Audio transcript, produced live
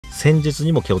戦術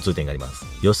にも共通点があります。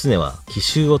義経は奇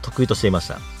襲を得意としていまし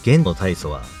た。源の大祖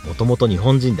はもともと日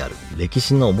本人である。歴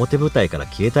史の表舞台から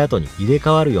消えた後に入れ替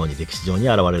わるように歴史上に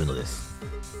現れるのです。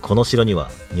この城に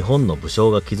は日本の武将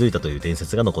が築いたという伝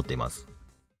説が残っています。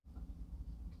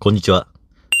こんにちは。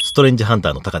ストレンジハン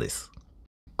ターのタカです。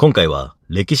今回は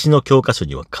歴史の教科書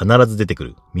には必ず出てく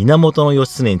る源義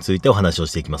経についてお話を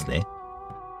していきますね。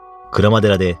鞍馬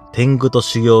寺で天狗と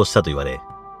修行をしたと言われ、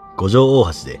五条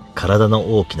大橋で体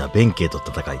の大きな弁慶と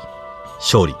戦い、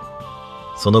勝利。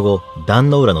その後、壇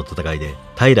ノ浦の戦いで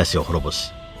平氏を滅ぼ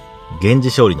し、源氏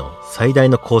勝利の最大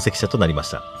の功績者となりまし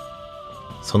た。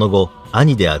その後、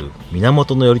兄である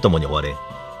源頼朝に追われ、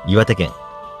岩手県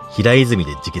平泉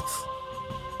で自決。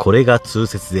これが通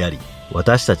説であり、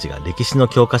私たちが歴史の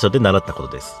教科書で習ったこと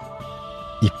です。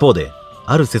一方で、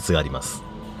ある説があります。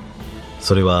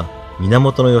それは、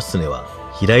源義経は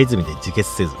平泉で自決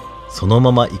せず、その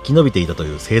まま生き延びていたと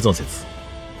いう生存説。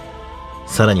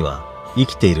さらには、生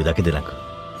きているだけでなく、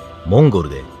モンゴル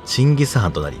でチンギスハ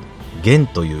ンとなり、元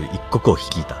という一国を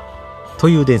率いた、と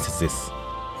いう伝説です。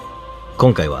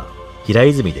今回は、平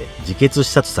泉で自決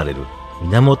したとされる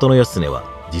源義経は、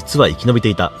実は生き延びて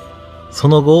いた、そ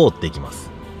の後を追っていきます。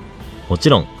もち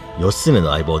ろん、義経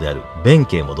の相棒である弁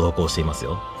慶も同行しています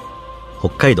よ。北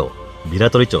海道平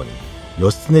取町に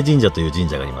義経神社という神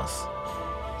社があります。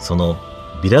その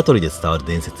平取で伝わる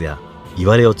伝説や言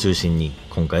われを中心に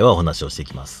今回はお話をしてい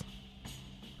きます。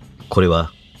これ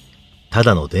はた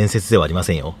だの伝説ではありま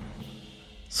せんよ。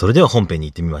それでは本編に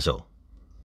行ってみましょう。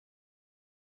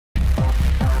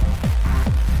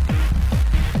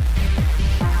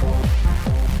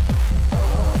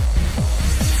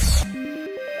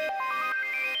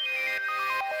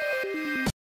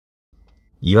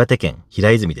岩手県平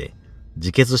泉で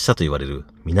自決したと言われる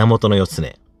源義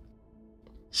経。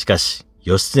しかし、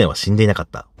義経は死んでいなかっ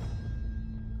た。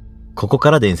ここ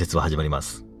から伝説は始まりま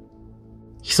す。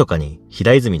密かに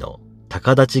平泉の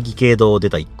高立義経堂を出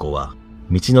た一行は、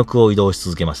道のくを移動し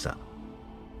続けました。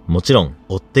もちろん、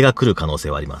追っ手が来る可能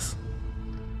性はあります。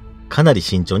かなり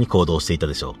慎重に行動していた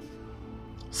でしょう。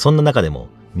そんな中でも、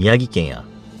宮城県や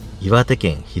岩手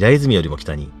県平泉よりも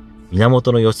北に、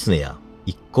源義経や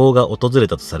一行が訪れ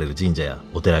たとされる神社や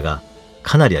お寺が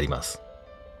かなりあります。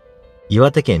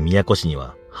岩手県宮古市に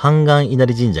は半願稲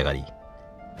荷神社があり、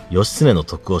義経の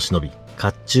徳を忍び、甲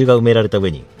冑が埋められた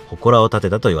上に祠を建て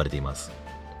たと言われています。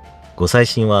ご祭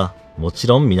神はもち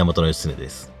ろん源義経で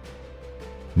す。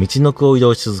道のくを移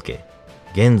動し続け、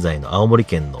現在の青森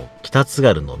県の北津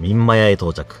軽の三馬屋へ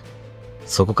到着。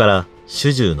そこから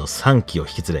主従の3機を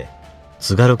引き連れ、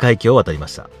津軽海峡を渡りま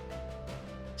した。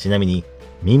ちなみに、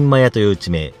三馬屋という地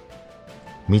名、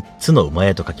三つの馬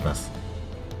屋と書きます。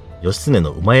義経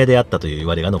の馬屋であったという言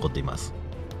われが残っています。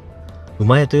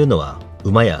馬屋というのは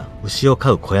馬や牛を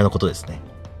飼う小屋のことですね。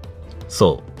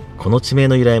そう、この地名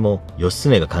の由来も義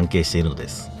経が関係しているので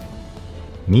す。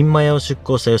三馬屋を出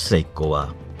港した義経一行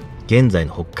は、現在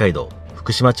の北海道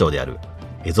福島町である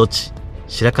蝦夷地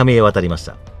白神へ渡りまし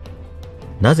た。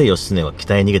なぜ義経は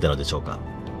北へ逃げたのでしょうか。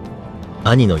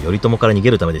兄の頼朝から逃げ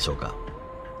るためでしょうか。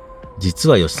実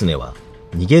は義経は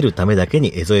逃げるためだけに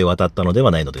蝦夷へ渡ったので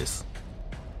はないのです。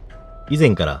以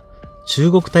前から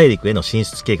中国大陸への進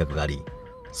出計画があり、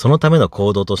そのための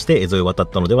行動として蝦夷へ渡っ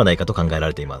たのではないかと考えら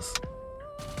れています。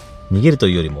逃げると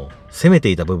いうよりも攻めて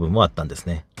いた部分もあったんです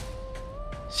ね。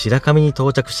白神に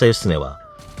到着した義経は、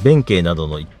弁慶など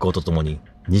の一行とともに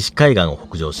西海岸を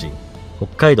北上し、北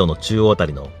海道の中央あた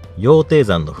りの羊蹄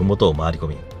山の麓を回り込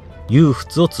み、湧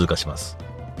仏を通過します。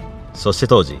そして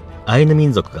当時、アイヌ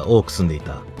民族が多く住んでい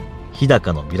た日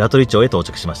高の平取町へ到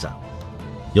着しました。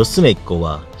義経一行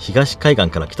は東海岸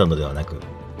から来たのではなく、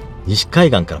西海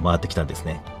岸から回ってきたんです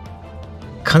ね。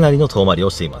かなりの遠回りを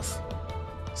しています。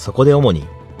そこで主に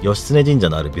義経神社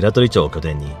のある平取町を拠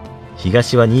点に、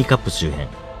東は新冠周辺、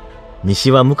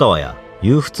西は向川や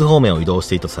湧仏方面を移動し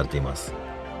ていたとされています。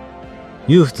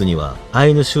湧仏にはア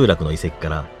イヌ集落の遺跡か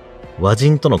ら和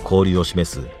人との交流を示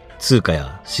す通貨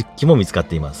や漆器も見つかっ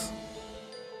ています。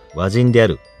和人であ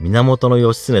る源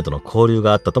義経との交流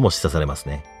があったとも示唆されます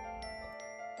ね。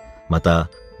また、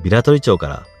平取町か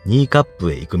ら新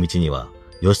冠へ行く道には、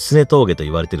義経峠と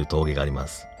言われている峠がありま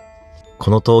す。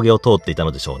この峠を通っていた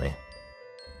のでしょうね。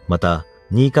また、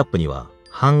新冠には、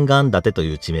半願立と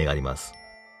いう地名があります。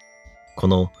こ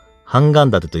の半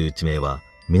願立という地名は、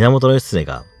源義経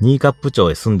が新冠町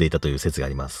へ住んでいたという説があ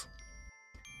ります。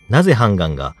なぜ半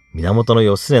願が源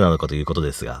義経なのかということ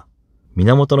ですが、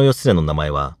源義経の名前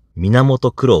は、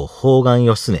源九郎宝願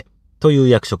義経という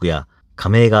役職や家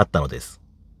名があったのです。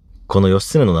この義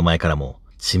経の名前からも、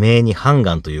地名に半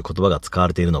願という言葉が使わ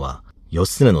れているのは、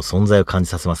義経の存在を感じ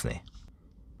させますね。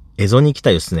蝦夷に来た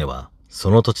義経は、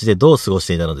その土地でどう過ごし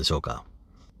ていたのでしょうか。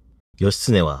義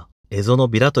経は、蝦夷の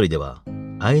ビラ取りでは、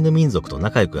アイヌ民族と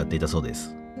仲良くやっていたそうで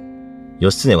す。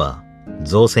義経は、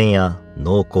造船や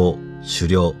農耕、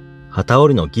狩猟、機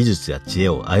織りの技術や知恵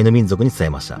をアイヌ民族に伝え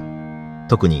ました。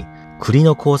特に、栗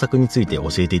の工作について教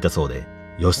えていたそうで、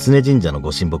義経神社の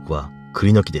ご神木は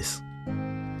栗の木です。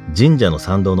神社の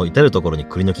参道の至るところに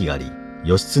栗の木があり、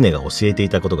義経が教えてい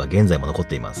たことが現在も残っ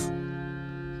ています。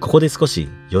ここで少し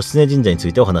義経神社につ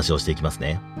いてお話をしていきます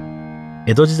ね。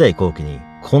江戸時代後期に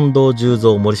近藤重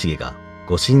蔵森重が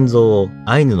ご神像を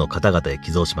アイヌの方々へ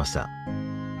寄贈しました。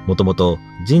もともと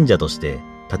神社として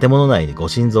建物内にご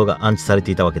神像が安置され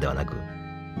ていたわけではなく、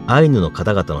アイヌの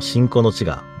方々の信仰の地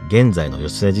が現在の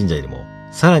義経神社よりも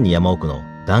さらに山奥の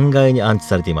断崖に安置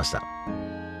されていました。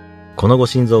このご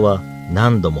神像は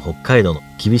何度も北海道の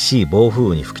厳しい暴風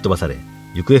雨に吹き飛ばされ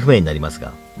行方不明になります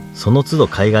が、その都度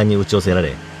海岸に打ち寄せら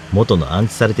れ元の安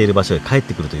置されている場所へ帰っ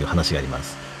てくるという話がありま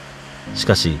す。し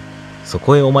かしそ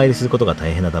こへお参りすることが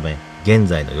大変なため、現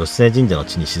在の義経神社の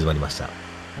地に静まりました。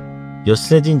義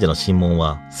経神社の神門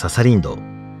は笹林道。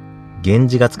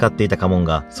源氏が使っていた家紋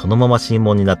がそのまま神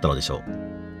門になったのでしょう。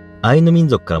アイヌ民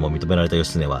族からも認められた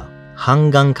義経は半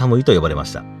眼カムイと呼ばれま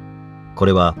した。こ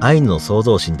れはアイヌの創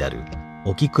造神である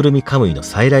オキクルミカムイの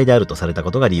再来であるとされた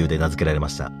ことが理由で名付けられま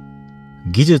した。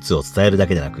技術を伝えるだ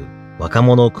けでなく、若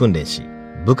者を訓練し、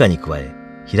部下に加え、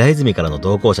平泉からの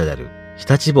同行者である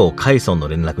常陸坊海村の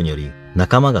連絡により、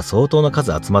仲間が相当な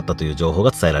数集まったという情報が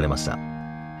伝えられました。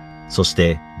そし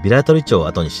て、ビラ取町を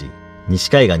後にし、西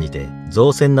海岸にて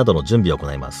造船などの準備を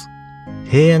行います。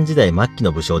平安時代末期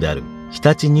の武将である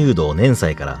常陸入道年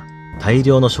斎から大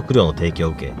量の食料の提供を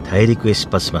受け、大陸へ出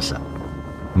発しました。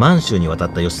満州に渡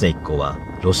った義経一行は、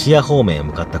ロシア方面へ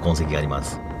向かった痕跡がありま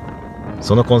す。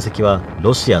その痕跡は、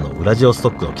ロシアのウラジオス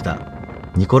トックの北、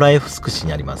ニコラエフスク市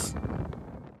にあります。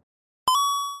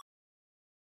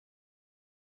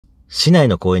市内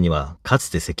の公園には、かつ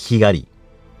て石碑があり、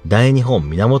大日本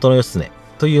源義経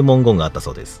という文言があった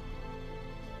そうです。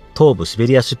東部シベ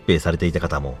リア出兵されていた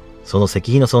方も、その石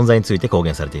碑の存在について公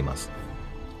言されています。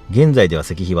現在では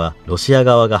石碑は、ロシア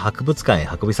側が博物館へ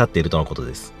運び去っているとのこと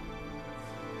です。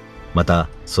また、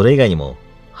それ以外にも、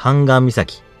半眼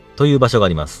岬という場所があ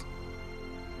ります。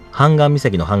半眼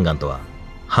岬の半眼とは、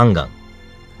半眼、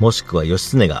もしくは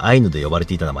義経がアイヌで呼ばれ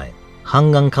ていた名前、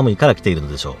半眼カムイから来ているの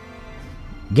でしょ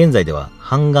う。現在では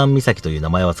半眼岬という名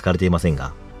前は使われていません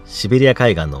が、シベリア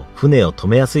海岸の船を止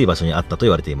めやすい場所にあったと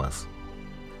言われています。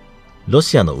ロ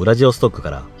シアのウラジオストックか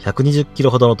ら120キ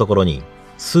ロほどのところに、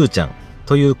スーチャン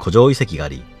という古城遺跡があ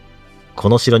り、こ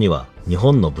の城には日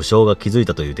本の武将が築い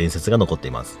たという伝説が残って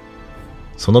います。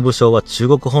その武将は中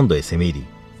国本土へ攻め入り、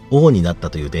王になった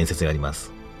という伝説がありま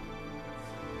す。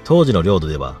当時の領土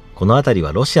では、この辺り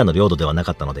はロシアの領土ではな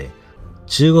かったので、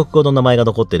中国語の名前が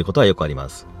残っていることはよくありま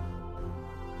す。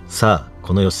さあ、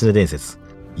この義経伝説、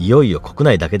いよいよ国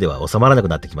内だけでは収まらなく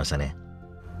なってきましたね。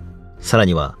さら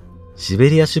には、シベ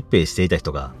リア出兵していた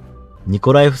人が、ニ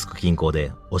コラエフスク近郊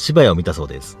でお芝居を見たそう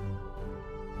です。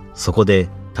そこで、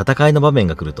戦いの場面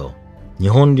が来ると、日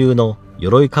本流の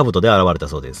鎧兜で現れた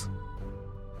そうです。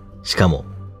しかも、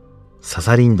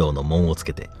笹林道の紋をつ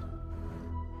けて。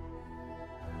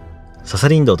笹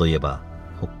林道といえば、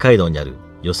北海道にある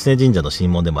義経神社の神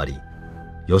門でもあり、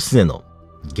義経の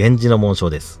源氏の紋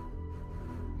章です。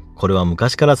これは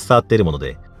昔から伝わっているもの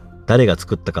で、誰が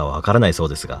作ったかはわからないそう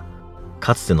ですが、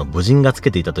かつての武人がつけ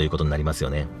ていたということになります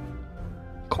よね。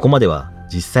ここまでは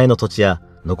実際の土地や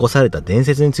残された伝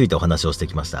説についてお話をして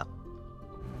きました。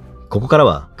ここから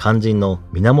は肝心の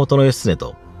源義経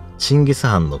とチンギス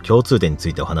ハンの共通点につ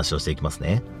いてお話をしていきます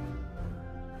ね。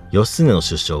義経の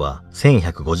出生は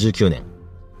1159年。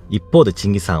一方でチ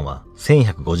ンギスハンは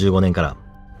1155年から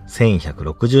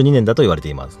1162年だと言われて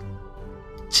います。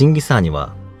チンギスハンに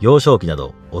は幼少期な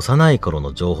ど幼い頃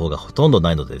の情報がほとんど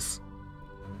ないのです。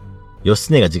義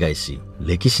経が自害し、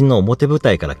歴史の表舞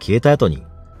台から消えた後に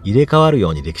入れ替わる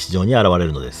ように歴史上に現れ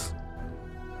るのです。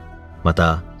ま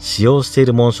た、使用してい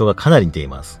る紋章がかなり似てい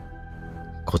ます。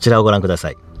こちらをご覧くださ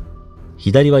い。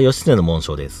左は義経の紋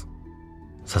章です。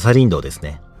笹林道です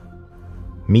ね。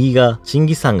右がチン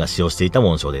ギスハンが使用していた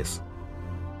紋章です。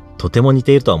とても似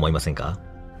ているとは思いませんか？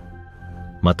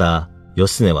また、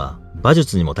義経は馬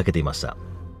術にも長けていました。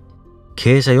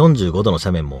傾斜45度の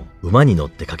斜面も馬に乗っ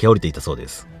て駆け下りていたそうで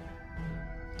す。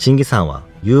チンギスハンは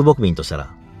遊牧民とした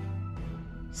ら、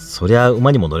そりゃ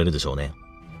馬にも乗れるでしょうね。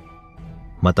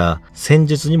また、戦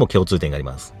術にも共通点があり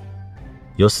ます。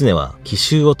義経は奇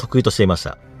襲を得意としていまし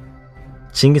た。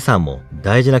チンギスハンも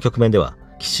大事な局面では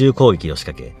奇襲攻撃を仕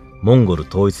掛け、モンゴル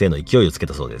統一への勢いをつけ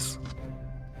たそうです。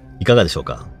いかがでしょう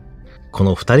か？こ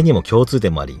の二人にも共通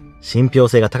点もあり、信憑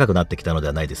性が高くなってきたので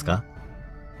はないですか？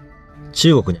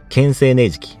中国に憲政明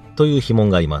治期という碑文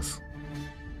があります。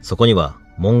そこには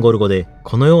モンゴル語で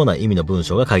このような意味の文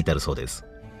章が書いてあるそうです。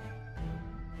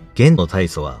元の大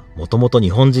祖はもともと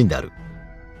日本人である。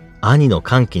兄の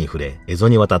歓喜に触れ蝦夷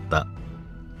に渡った。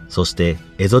そして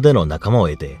蝦夷での仲間を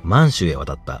得て満州へ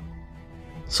渡った。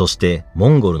そしてモ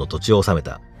ンゴルの土地を治め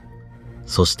た。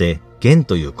そして元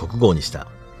という国号にした。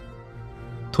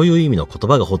という意味の言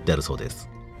葉が彫ってあるそうです。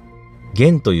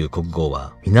元という国号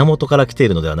は源から来てい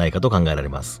るのではないかと考えられ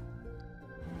ます。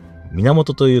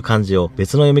源という漢字を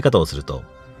別の読み方をすると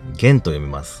元と読み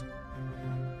ます。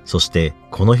そして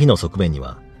この日の側面に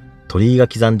は鳥居が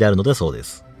刻んであるのだそうで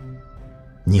す。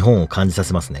日本を感じさ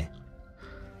せますね。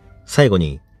最後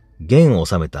に元を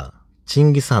治めたチ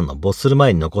ンギスハンの没する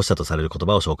前に残したとされる言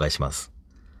葉を紹介します。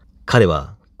彼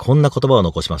はこんな言葉を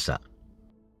残しました。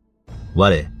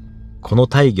我、この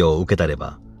大業を受けたれ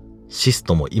ば、死す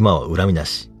とも今は恨みな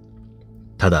し。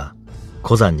ただ、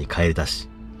古山に帰りたし。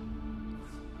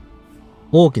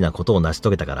大きなことを成し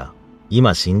遂げたから、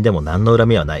今死んでも何の恨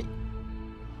みはない。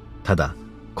ただ、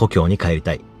故郷に帰り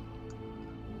たい。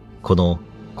この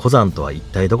古山とは一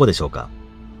体どこでしょうか？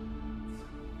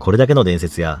これだけの伝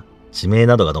説や地名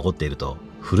などが残っていると、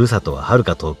ふるさとは遥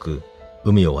か遠く、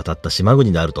海を渡った島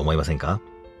国であると思いませんか？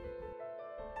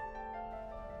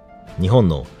日本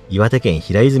の岩手県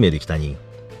平泉より北に、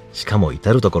しかも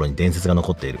至るところに伝説が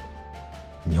残っている。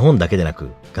日本だけでなく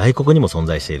外国にも存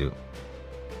在している。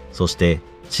そして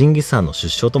チンギスハンの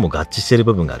出生とも合致している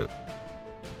部分がある。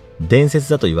伝説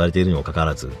だと言われているにもかかわ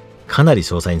らず、かなり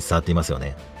詳細に伝わっていますよ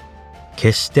ね。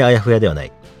決してあやふやではな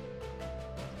い。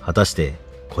果たして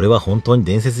これは本当に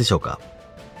伝説でしょうか？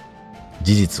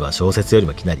事実は小説より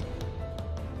もきなり。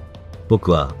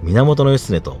僕は源義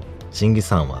経とチンギ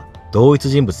スハンは同一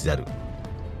人物である。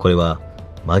これは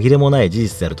紛れもない事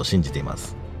実であると信じていま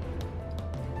す。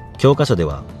教科書で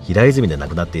は平泉で亡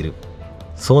くなっている。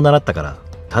そう習ったから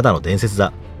ただの伝説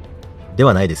だ。で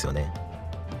はないですよね。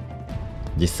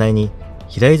実際に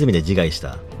平泉で自害し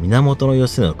た源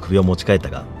義経の首を持ち帰った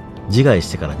が、自害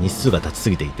してから日数が経ちす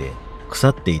ぎていて、腐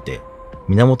っていて、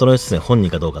源義経本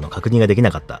人かどうかの確認ができな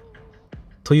かった。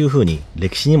というふうに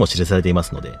歴史にも記されていま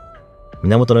すので、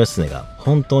源義経が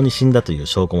本当に死んだという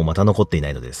証拠もまた残っていな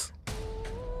いのです。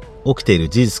起きている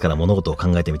事実から物事を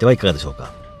考えてみてはいかがでしょう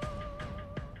か。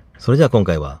それでは今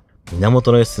回は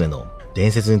源義経の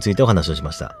伝説についてお話をし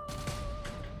ました。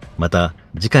また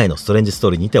次回のストレンジスト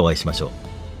ーリーにてお会いしましょう。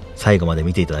最後まで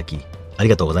見ていただきあり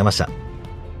がとうございました。